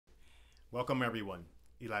Welcome everyone.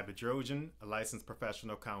 Elijah Bedrosian, a licensed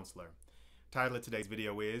professional counselor. Title of today's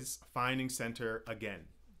video is Finding Center Again.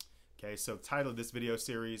 Okay, so the title of this video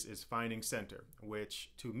series is Finding Center,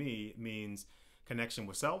 which to me means connection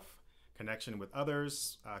with self, connection with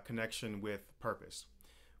others, connection with purpose.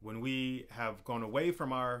 When we have gone away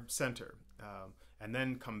from our center and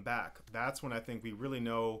then come back, that's when I think we really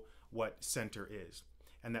know what center is.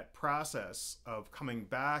 And that process of coming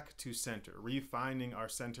back to center, refining our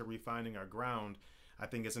center, refining our ground, I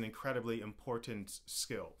think is an incredibly important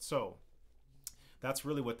skill. So that's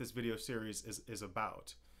really what this video series is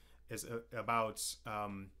about. The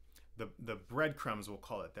breadcrumbs, we'll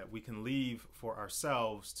call it, that we can leave for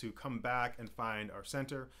ourselves to come back and find our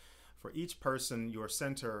center. For each person, your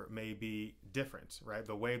center may be different, right?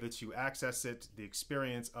 The way that you access it, the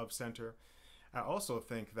experience of center. I also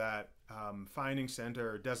think that finding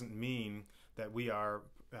center doesn't mean that we are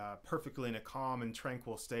perfectly in a calm and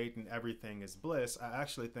tranquil state and everything is bliss. I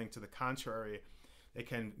actually think to the contrary, it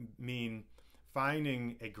can mean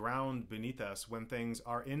finding a ground beneath us when things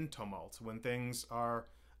are in tumult, when things are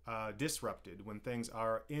disrupted, when things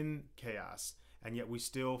are in chaos, and yet we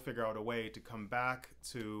still figure out a way to come back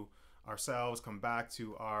to ourselves, come back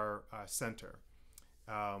to our center.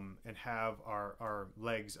 And have our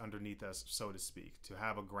legs underneath us, so to speak, to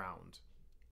have a ground.